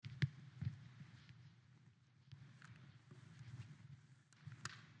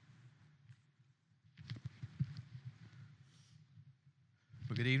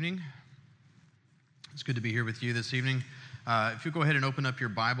Good evening. It's good to be here with you this evening. If you go ahead and open up your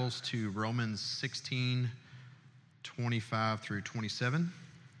Bibles to Romans 16, 25 through 27.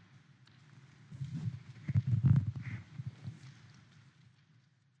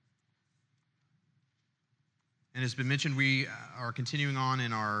 And as been mentioned, we are continuing on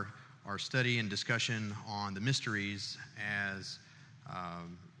in our study and discussion on the mysteries as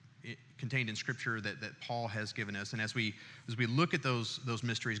contained in Scripture that Paul has given us. And as we look at those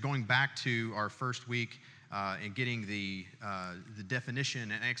mysteries, going back to our first week and getting the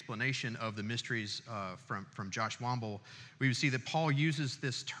definition and explanation of the mysteries from Josh Womble, we would see that Paul uses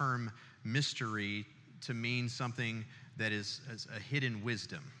this term mystery to mean something that is a hidden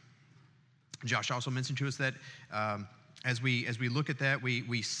wisdom. Josh also mentioned to us that as we look at that,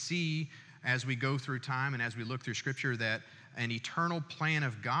 we see as we go through time and as we look through Scripture that an eternal plan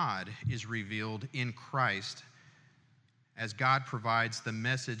of God is revealed in Christ as God provides the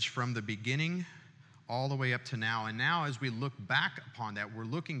message from the beginning all the way up to now. And now as we look back upon that, we're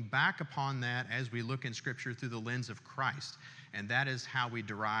looking back upon that as we look in Scripture through the lens of Christ. And that is how we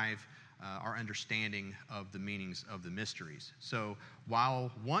derive our understanding of the meanings of the mysteries. So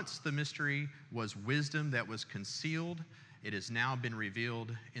while once the mystery was wisdom that was concealed, it has now been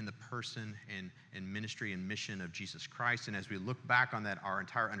revealed in the person and ministry and mission of Jesus Christ. And as we look back on that, our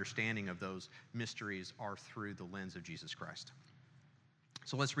entire understanding of those mysteries are through the lens of Jesus Christ.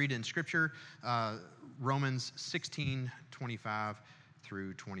 So let's read in Scripture, Romans 16, 25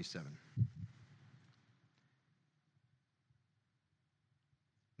 through 27.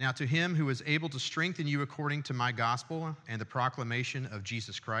 Now to him who is able to strengthen you according to my gospel and the proclamation of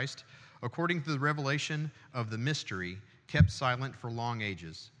Jesus Christ, according to the revelation of the mystery, kept silent for long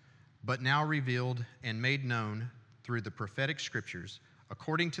ages, but now revealed and made known through the prophetic scriptures,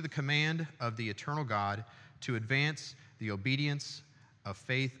 according to the command of the eternal God, to advance the obedience of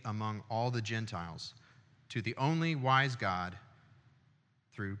faith among all the Gentiles, to the only wise God,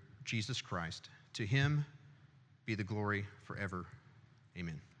 through Jesus Christ. To him be the glory forever.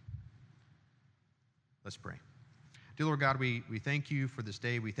 Amen. Let's pray. Dear Lord God, we thank you for this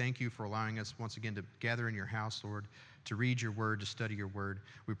day. We thank you for allowing us once again to gather in your house, Lord, to read your word, to study your word.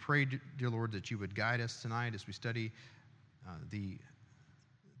 We pray, dear Lord, that you would guide us tonight as we study the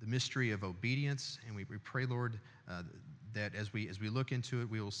mystery of obedience. And we pray, Lord, that as we look into it,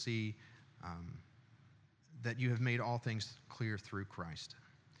 we will see that you have made all things clear through Christ.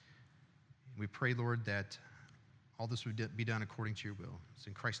 We pray, Lord, that all this would be done according to your will. It's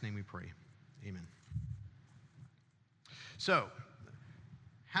in Christ's name we pray. Amen. So,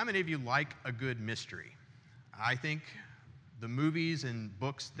 how many of you like a good mystery? I think the movies and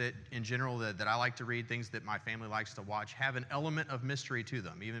books that, in general, that I like to read, things that my family likes to watch, have an element of mystery to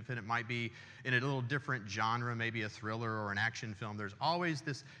them, even if it might be in a little different genre, maybe a thriller or an action film. There's always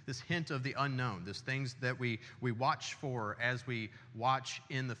this hint of the unknown, these things that we watch for as we watch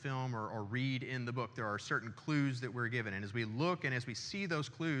in the film or read in the book. There are certain clues that we're given, and as we look and as we see those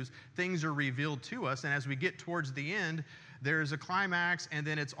clues, things are revealed to us, and as we get towards the end, there's a climax, and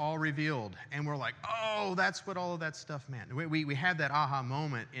then it's all revealed. And we're like, oh, that's what all of that stuff meant. We have that aha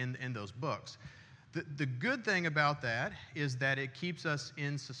moment in those books. The good thing about that is that it keeps us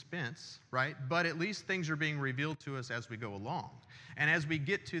in suspense, right? But at least things are being revealed to us as we go along. And as we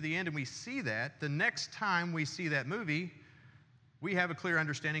get to the end and we see that, the next time we see that movie, we have a clear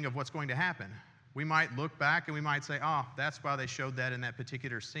understanding of what's going to happen. We might look back and we might say, oh, that's why they showed that in that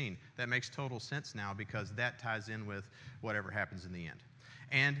particular scene. That makes total sense now because that ties in with whatever happens in the end.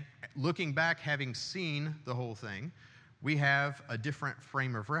 And looking back, having seen the whole thing, we have a different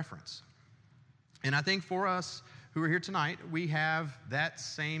frame of reference. And I think for us who are here tonight, we have that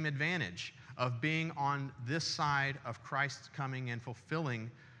same advantage of being on this side of Christ's coming and fulfilling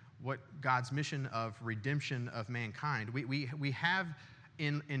what God's mission of redemption of mankind. We have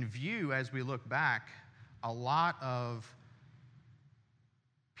in view, as we look back, a lot of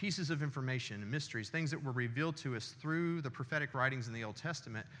pieces of information and mysteries, things that were revealed to us through the prophetic writings in the Old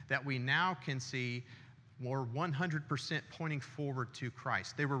Testament that we now can see were 100% pointing forward to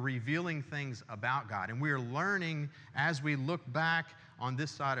Christ. They were revealing things about God. And we are learning as we look back on this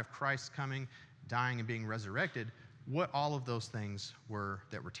side of Christ's coming, dying, and being resurrected, what all of those things were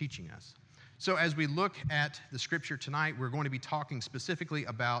that were teaching us. So as we look at the Scripture tonight, we're going to be talking specifically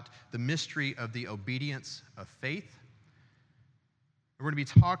about the mystery of the obedience of faith. We're going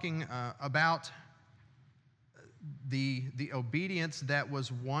to be talking about the obedience that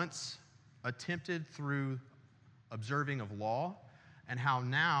was once attempted through observing of law and how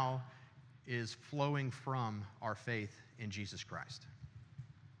now is flowing from our faith in Jesus Christ.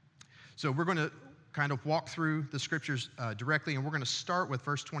 So we're going to kind of walk through the scriptures directly, and we're going to start with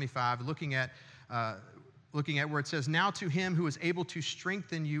verse 25, looking at where it says, "Now to him who is able to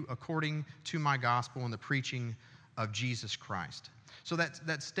strengthen you according to my gospel and the preaching of Jesus Christ." So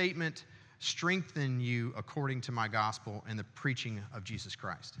that statement, "strengthen you according to my gospel and the preaching of Jesus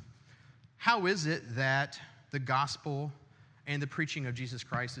Christ." How is it that the gospel and the preaching of Jesus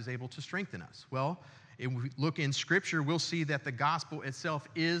Christ is able to strengthen us? Well, if we look in Scripture, we'll see that the gospel itself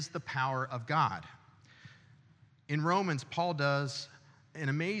is the power of God. In Romans, Paul does an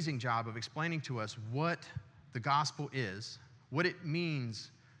amazing job of explaining to us what the gospel is, what it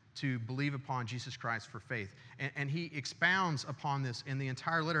means to believe upon Jesus Christ for faith. And he expounds upon this in the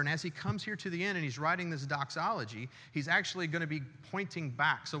entire letter. And as he comes here to the end and he's writing this doxology, he's actually going to be pointing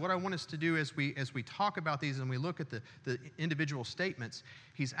back. So what I want us to do as we talk about these and we look at the individual statements,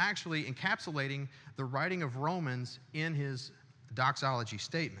 he's actually encapsulating the writing of Romans in his doxology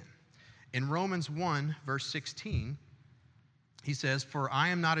statement. In Romans 1, verse 16, he says, "For I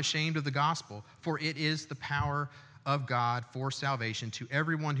am not ashamed of the gospel, for it is the power of God for salvation to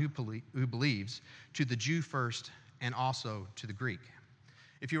everyone who believes, to the Jew first and also to the Greek."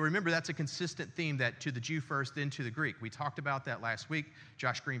 If you remember, that's a consistent theme, that to the Jew first, then to the Greek. We talked about that last week.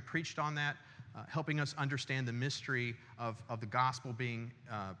 Josh Green preached on that, helping us understand the mystery of the gospel being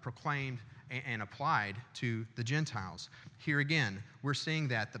proclaimed and applied to the Gentiles. Here again, we're seeing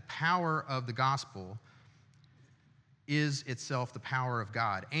that the power of the gospel is itself the power of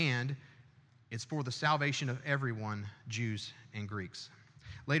God, and it's for the salvation of everyone, Jews and Greeks.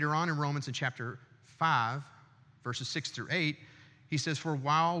 Later on in Romans in chapter 5, verses 6 through 8, he says, "For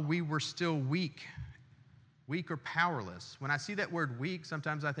while we were still weak or powerless." When I see that word weak,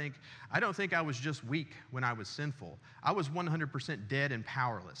 sometimes I don't think I was just weak when I was sinful. I was 100% dead and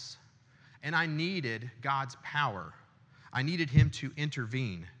powerless. And I needed God's power. I needed him to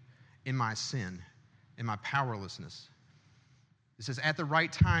intervene in my sin, in my powerlessness. It says, "At the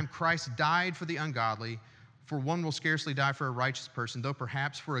right time, Christ died for the ungodly, for one will scarcely die for a righteous person, though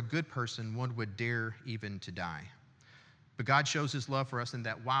perhaps for a good person one would dare even to die. But God shows his love for us in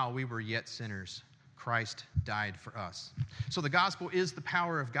that while we were yet sinners, Christ died for us." So the gospel is the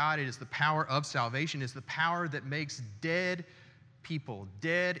power of God. It is the power of salvation. It is the power that makes dead people,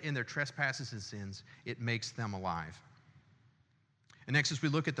 dead in their trespasses and sins, it makes them alive. And next, as we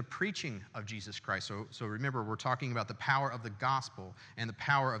look at the preaching of Jesus Christ, so remember, we're talking about the power of the gospel and the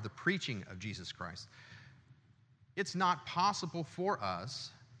power of the preaching of Jesus Christ. It's not possible for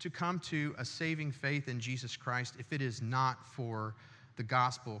us to come to a saving faith in Jesus Christ if it is not for the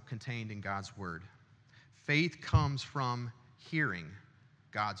gospel contained in God's word. Faith comes from hearing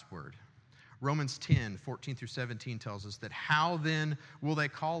God's word. Romans 10, 14 through 17 tells us that, "How then will they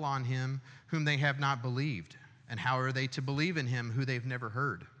call on him whom they have not believed? And how are they to believe in him who they've never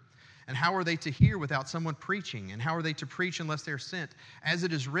heard? And how are they to hear without someone preaching? And how are they to preach unless they're sent? As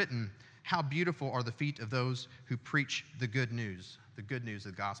it is written, how beautiful are the feet of those who preach the good news of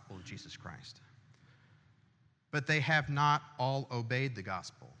the gospel of Jesus Christ. But they have not all obeyed the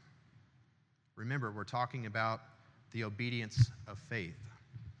gospel." Remember, we're talking about the obedience of faith.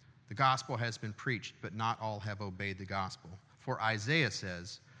 "The gospel has been preached, but not all have obeyed the gospel. For Isaiah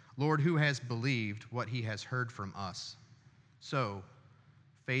says, 'Lord, who has believed what he has heard from us?' So,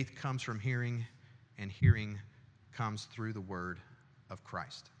 faith comes from hearing, and hearing comes through the word of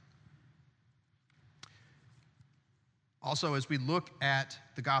Christ." Also, as we look at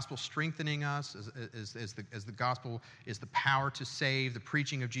the gospel strengthening us, as the gospel is the power to save, the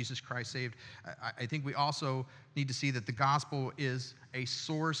preaching of Jesus Christ saved, I think we also need to see that the gospel is a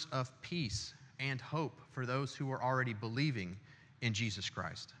source of peace and hope for those who are already believing in Jesus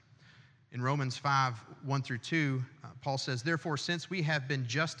Christ. In Romans 5, 1 through 2, Paul says, "Therefore, since we have been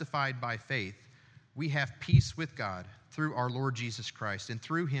justified by faith, we have peace with God through our Lord Jesus Christ, and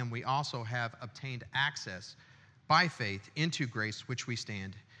through him we also have obtained access by faith into grace which we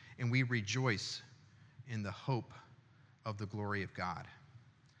stand, and we rejoice in the hope of the glory of God."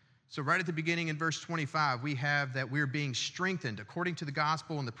 So right at the beginning in verse 25, we have that we're being strengthened according to the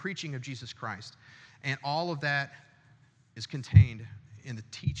gospel and the preaching of Jesus Christ. And all of that is contained in the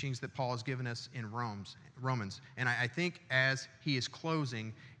teachings that Paul has given us in Romans. And I think as he is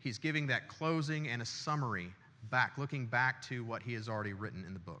closing, he's giving that closing and a summary back, looking back to what he has already written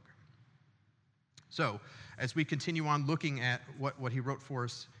in the book. So, as we continue on looking at what he wrote for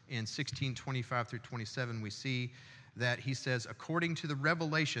us in 16:25 through 27, we see that he says, according to the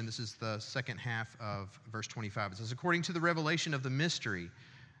revelation, this is the second half of verse 25, it says, "According to the revelation of the mystery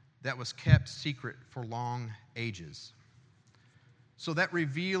that was kept secret for long ages." So that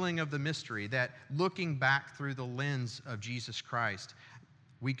revealing of the mystery, that looking back through the lens of Jesus Christ,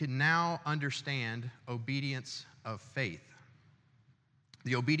 we can now understand obedience of faith.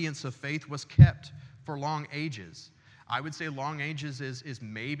 The obedience of faith was kept for long ages. I would say long ages is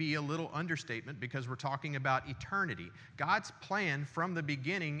maybe a little understatement because we're talking about eternity. God's plan from the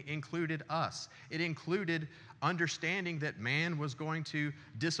beginning included us. It included understanding that man was going to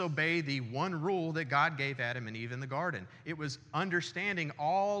disobey the one rule that God gave Adam and Eve in the garden. It was understanding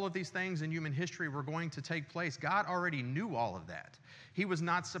all of these things in human history were going to take place. God already knew all of that. He was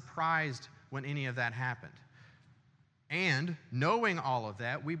not surprised when any of that happened. And knowing all of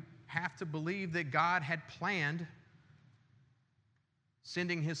that, we have to believe that God had planned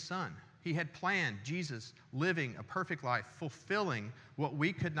sending his son. He had planned Jesus living a perfect life, fulfilling what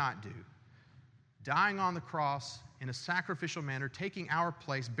we could not do, dying on the cross in a sacrificial manner, taking our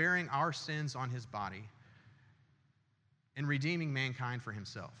place, bearing our sins on his body, and redeeming mankind for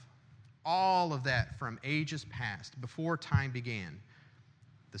himself. All of that from ages past, before time began.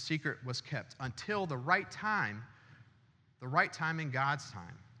 The secret was kept until the right time in God's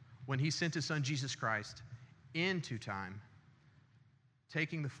time, when he sent his son Jesus Christ into time,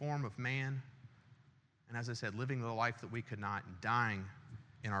 taking the form of man, and as I said, living the life that we could not, and dying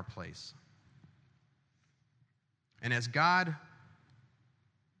in our place. And as God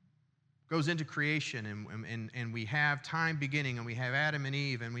goes into creation, and we have time beginning, and we have Adam and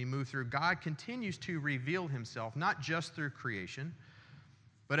Eve, and we move through, God continues to reveal himself, not just through creation,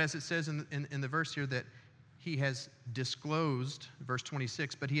 but as it says in the verse here, that he has disclosed, verse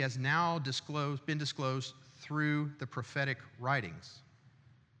 26, but he has now been disclosed through the prophetic writings.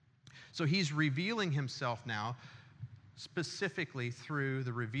 So he's revealing himself now specifically through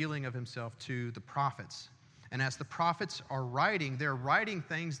the revealing of himself to the prophets. And as the prophets are writing, they're writing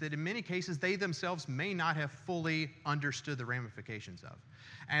things that in many cases they themselves may not have fully understood the ramifications of.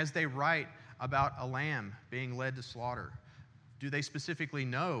 As they write about a lamb being led to slaughter, do they specifically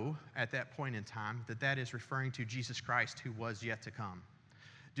know at that point in time that that is referring to Jesus Christ who was yet to come?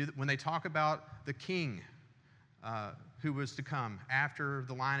 When they talk about the king who was to come after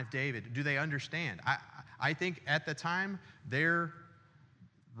the line of David, do they understand? I think at the time they're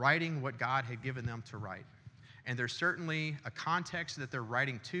writing what God had given them to write. And there's certainly a context that they're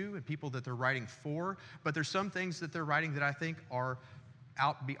writing to and people that they're writing for, but there's some things that they're writing that I think are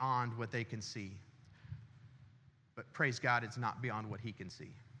out beyond what they can see. But praise God, it's not beyond what he can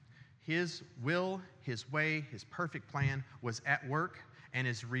see. His will, his way, his perfect plan was at work and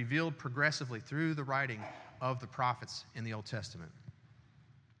is revealed progressively through the writing of the prophets in the Old Testament.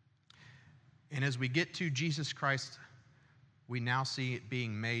 And as we get to Jesus Christ, we now see it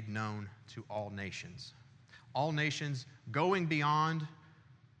being made known to all nations. All nations going beyond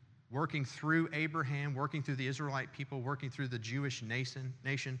working through Abraham, working through the Israelite people, working through the Jewish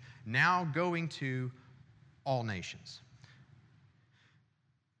nation, now going to all nations.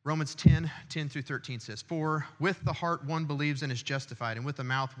 Romans 10 through 13 says, "For with the heart one believes and is justified, and with the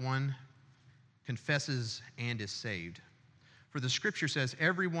mouth one confesses and is saved. For the Scripture says,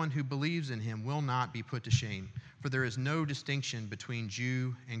 everyone who believes in him will not be put to shame, for there is no distinction between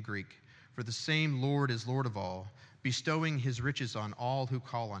Jew and Greek. For the same Lord is Lord of all, bestowing his riches on all who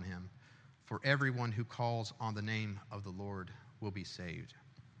call on him. For everyone who calls on the name of the Lord will be saved."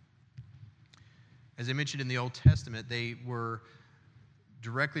 As I mentioned in the Old Testament, they were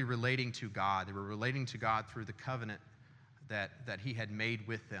directly relating to God. They were relating to God through the covenant that he had made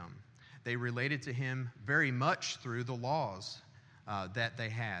with them. They related to him very much through the laws that they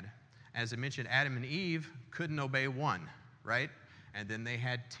had. As I mentioned, Adam and Eve couldn't obey one, right? And then they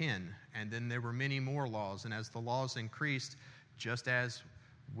had 10, and then there were many more laws. And as the laws increased, just as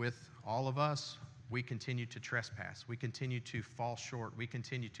with all of us, we continue to trespass. We continue to fall short. We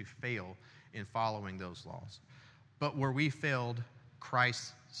continue to fail in following those laws. But where we failed,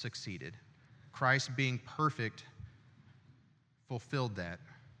 Christ succeeded. Christ, being perfect, fulfilled that,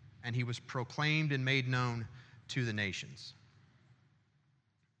 and he was proclaimed and made known to the nations.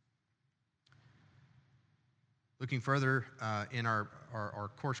 Looking further in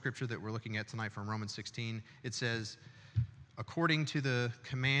our core scripture that we're looking at tonight from Romans 16, it says, according to the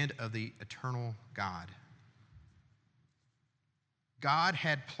command of the eternal God. God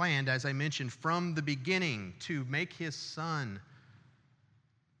had planned, as I mentioned, from the beginning to make his Son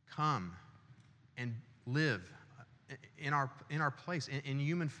come and live in our place, in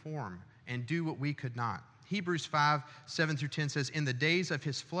human form, and do what we could not. Hebrews 5, 7 through 10 says, "In the days of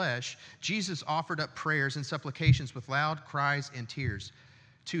his flesh, Jesus offered up prayers and supplications with loud cries and tears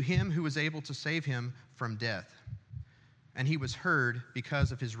to him who was able to save him from death. And he was heard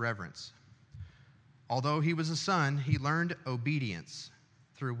because of his reverence. Although he was a son, he learned obedience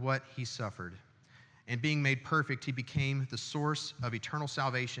through what he suffered. And being made perfect, he became the source of eternal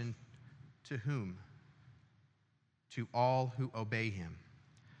salvation to whom? To all who obey him,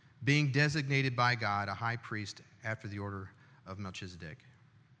 being designated by God a high priest after the order of Melchizedek.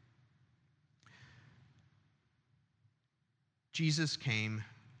 Jesus came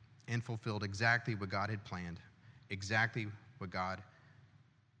and fulfilled exactly what God had planned, exactly what God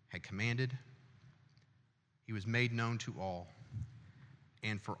had commanded. He was made known to all.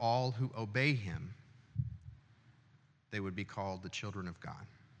 And for all who obey him, they would be called the children of God.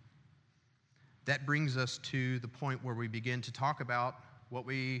 That brings us to the point where we begin to talk about what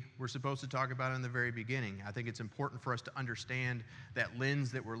we were supposed to talk about in the very beginning. I think it's important for us to understand that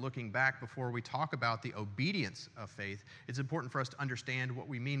lens that we're looking back before we talk about the obedience of faith. It's important for us to understand what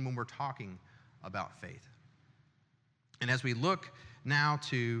we mean when we're talking about faith. And as we look now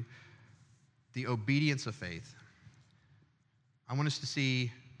to the obedience of faith, I want us to see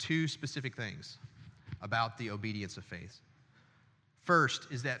two specific things about the obedience of faith. First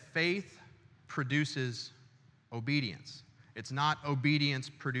is that faith produces obedience. It's not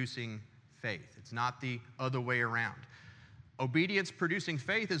obedience producing faith. It's not the other way around. Obedience producing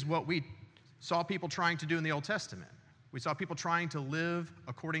faith is what we saw people trying to do in the Old Testament. We saw people trying to live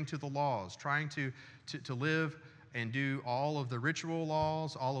according to the laws, trying to live and do all of the ritual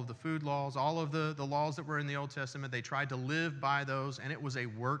laws, all of the food laws, all of the laws that were in the Old Testament. They tried to live by those, and it was a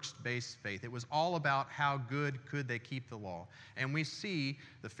works-based faith. It was all about how good could they keep the law. And we see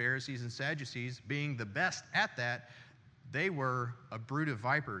the Pharisees and Sadducees being the best at that. They were a brood of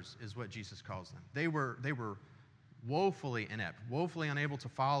vipers, is what Jesus calls them. They were woefully inept, woefully unable to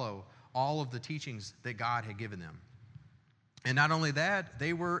follow all of the teachings that God had given them. And not only that,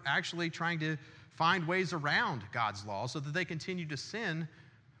 they were actually trying to find ways around God's law so that they continued to sin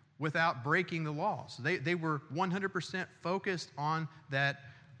without breaking the law. So they were 100% focused on that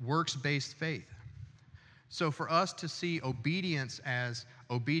works-based faith. So for us to see obedience as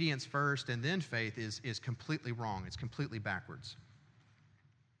obedience first and then faith is completely wrong. It's completely backwards.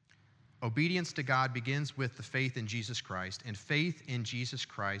 Obedience to God begins with the faith in Jesus Christ, and faith in Jesus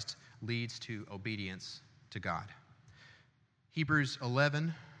Christ leads to obedience to God. Hebrews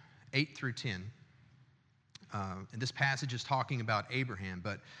 11, 8 through 10. And this passage is talking about Abraham,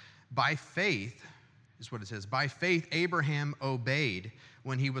 but by faith, is what it says, by faith Abraham obeyed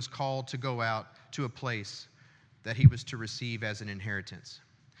when he was called to go out to a place that he was to receive as an inheritance.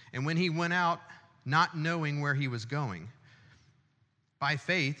 And when he went out, not knowing where he was going, by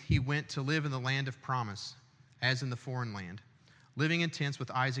faith he went to live in the land of promise, as in the foreign land, living in tents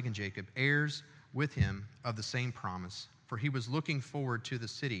with Isaac and Jacob, heirs with him of the same promise. For he was looking forward to the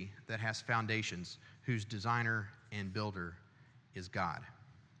city that has foundations, whose designer and builder is God.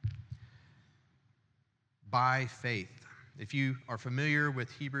 By faith. If you are familiar with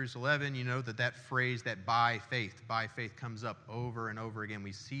Hebrews 11, you know that phrase, that by faith comes up over and over again.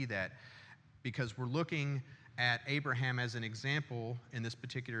 We see that because we're looking at Abraham as an example in this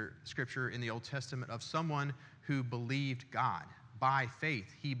particular scripture in the Old Testament of someone who believed God. By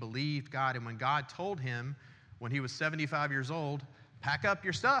faith, he believed God. And when God told him, when he was 75 years old, pack up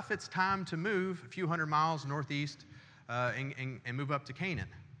your stuff, it's time to move a few hundred miles northeast and move up to Canaan.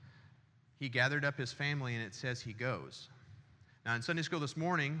 He gathered up his family, and it says he goes. Now, in Sunday school this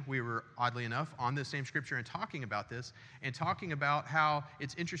morning, we were, oddly enough, on this same scripture and talking about this, and talking about how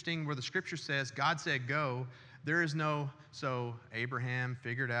it's interesting where the scripture says, God said go. There is no, so Abraham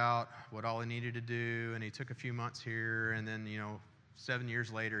figured out what all he needed to do, and he took a few months here, and then, 7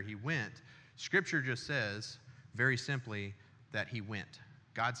 years later, he went. Scripture just says, very simply, that he went.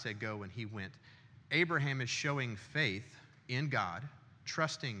 God said go, and he went. Abraham is showing faith in God,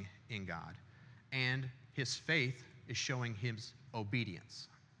 trusting in God, and his faith is showing his obedience.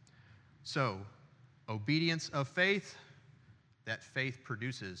 So, obedience of faith, that faith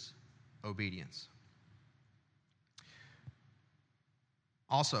produces obedience.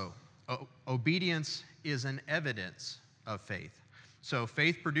 Also, obedience is an evidence of faith. So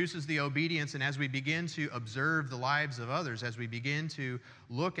faith produces the obedience, and as we begin to observe the lives of others, as we begin to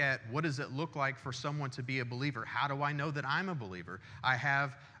look at what does it look like for someone to be a believer, how do I know that I'm a believer? I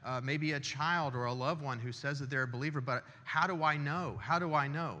have maybe a child or a loved one who says that they're a believer, but how do I know? How do I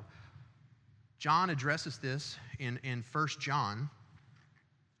know? John addresses this in 1 John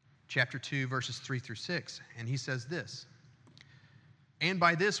chapter 2, verses 3 through 6, and he says this, "And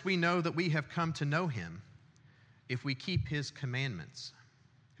by this we know that we have come to know him, if we keep his commandments.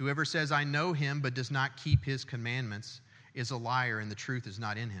 Whoever says, I know him, but does not keep his commandments, is a liar, and the truth is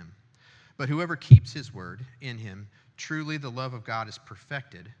not in him. But whoever keeps his word, in him, truly the love of God is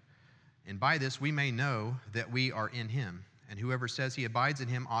perfected. And by this we may know that we are in him. And whoever says he abides in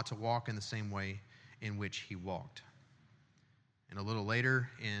him ought to walk in the same way in which he walked. And a little later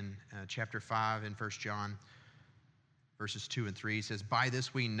in chapter 5 in 1 John, verses 2 and 3, he says, "By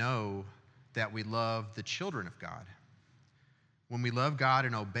this we know that we love the children of God, when we love God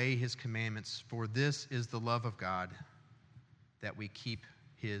and obey his commandments. For this is the love of God, that we keep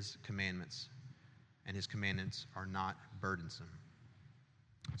his commandments, and his commandments are not burdensome."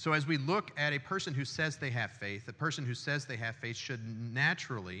 So as we look at a person who says they have faith, a person who says they have faith should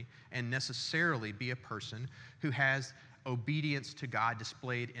naturally and necessarily be a person who has obedience to God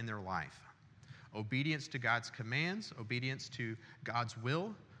displayed in their life. Obedience to God's commands, obedience to God's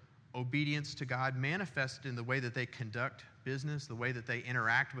will, obedience to God manifested in the way that they conduct business, the way that they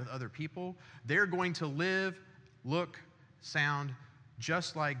interact with other people. They're going to live, look, sound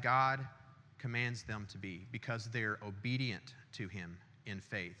just like God commands them to be because they're obedient to him in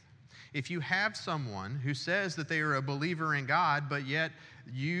faith. If you have someone who says that they are a believer in God, but yet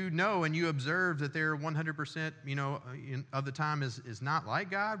you know and you observe that they're 100%, of the time is not like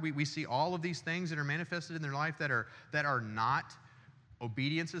God, we see all of these things that are manifested in their life that are not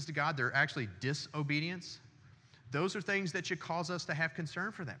obediences to God. They're actually disobedience. Those are things that should cause us to have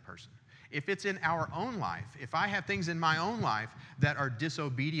concern for that person. If it's in our own life, if I have things in my own life that are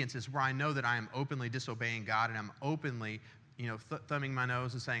disobediences where I know that I am openly disobeying God and I'm openly thumbing my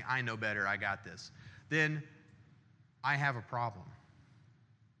nose and saying, I know better, I got this, then I have a problem.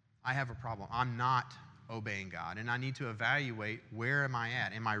 I have a problem. I'm not obeying God, and I need to evaluate where am I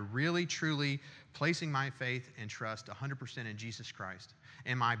at? Am I really, truly placing my faith and trust 100% in Jesus Christ?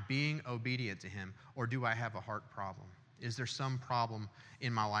 Am I being obedient to him, or do I have a heart problem? Is there some problem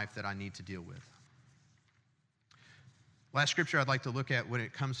in my life that I need to deal with? Last scripture I'd like to look at when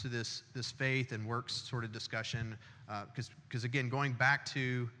it comes to this faith and works sort of discussion, because again, going back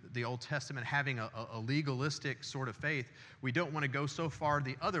to the Old Testament, having a legalistic sort of faith, we don't want to go so far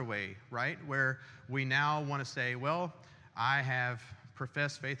the other way, right? Where we now want to say, well, I have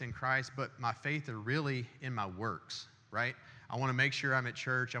professed faith in Christ, but my faith are really in my works, right? I want to make sure I'm at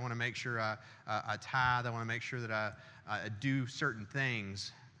church. I want to make sure I tithe. I want to make sure that I do certain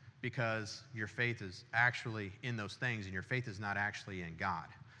things, because your faith is actually in those things and your faith is not actually in God.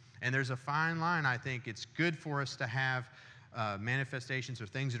 And there's a fine line. I think it's good for us to have manifestations or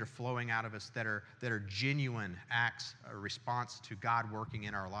things that are flowing out of us that are genuine acts, a response to God working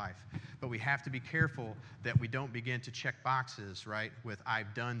in our life. But we have to be careful that we don't begin to check boxes, right, with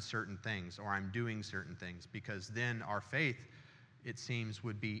I've done certain things or I'm doing certain things, because then our faith, it seems,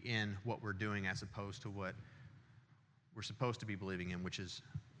 would be in what we're doing as opposed to what we're supposed to be believing in, which is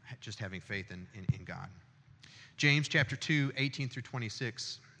just having faith in God. James chapter 2, 18 through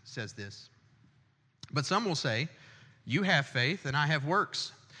 26 says this, "But some will say, 'You have faith and I have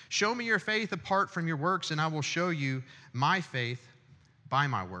works. Show me your faith apart from your works, and I will show you my faith by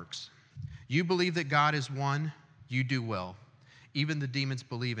my works. You believe that God is one, you do well. Even the demons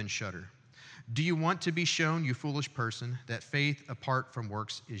believe and shudder. Do you want to be shown, you foolish person, that faith apart from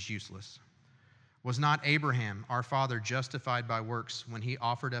works is useless? Was not Abraham, our father, justified by works when he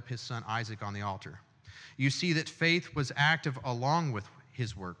offered up his son Isaac on the altar? You see that faith was active along with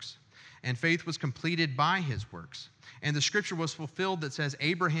his works, and faith was completed by his works. And the scripture was fulfilled that says,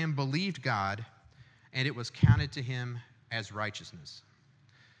 Abraham believed God, and it was counted to him as righteousness.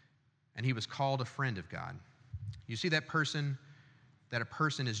 And he was called a friend of God.' You see that a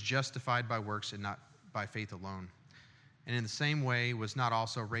person is justified by works and not by faith alone. And in the same way was not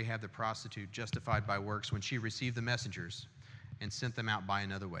also Rahab the prostitute justified by works when she received the messengers and sent them out by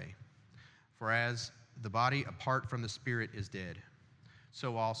another way. For as the body apart from the spirit is dead,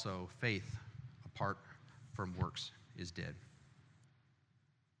 so also faith apart from works is dead."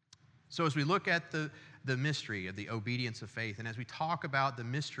 So as we look at the mystery of the obedience of faith, and as we talk about the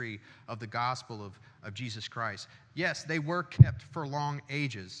mystery of the gospel of Jesus Christ, yes, they were kept for long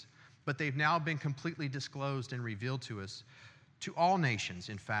ages, but they've now been completely disclosed and revealed to us, to all nations,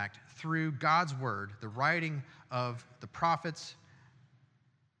 in fact, through God's word, the writing of the prophets,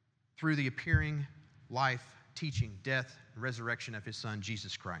 through the appearing life, teaching, death, and resurrection of his Son,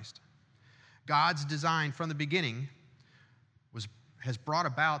 Jesus Christ. God's design from the beginning has brought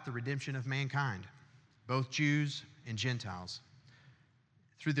about the redemption of mankind, both Jews and Gentiles.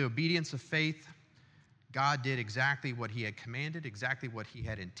 Through the obedience of faith, God did exactly what he had commanded, exactly what he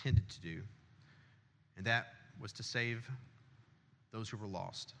had intended to do, and that was to save those who were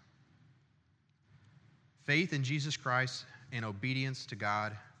lost. Faith in Jesus Christ and obedience to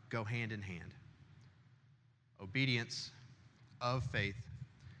God go hand in hand. Obedience of faith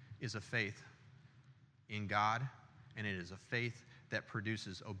is a faith in God, and it is a faith that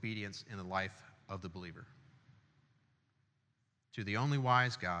produces obedience in the life of the believer. To the only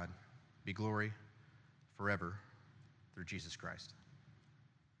wise God be glory, forever through Jesus Christ.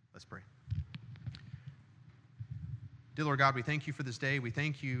 Let's pray. Dear Lord God, we thank you for this day. We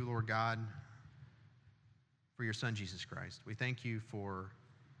thank you, Lord God, for your Son, Jesus Christ. We thank you for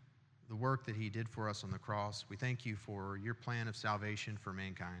the work that he did for us on the cross. We thank you for your plan of salvation for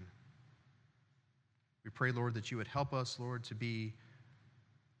mankind. We pray, Lord, that you would help us, Lord, to be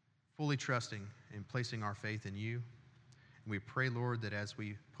fully trusting and placing our faith in you. And we pray, Lord, that as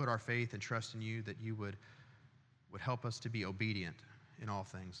we put our faith and trust in you, that you would help us to be obedient in all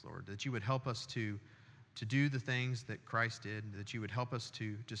things, Lord. That you would help us to do the things that Christ did, that you would help us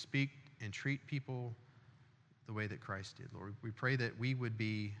to speak and treat people the way that Christ did, Lord. We pray that we would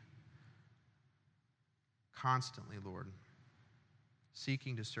be constantly, Lord,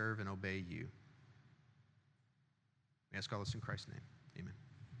 seeking to serve and obey you. We ask all this in Christ's name. Amen.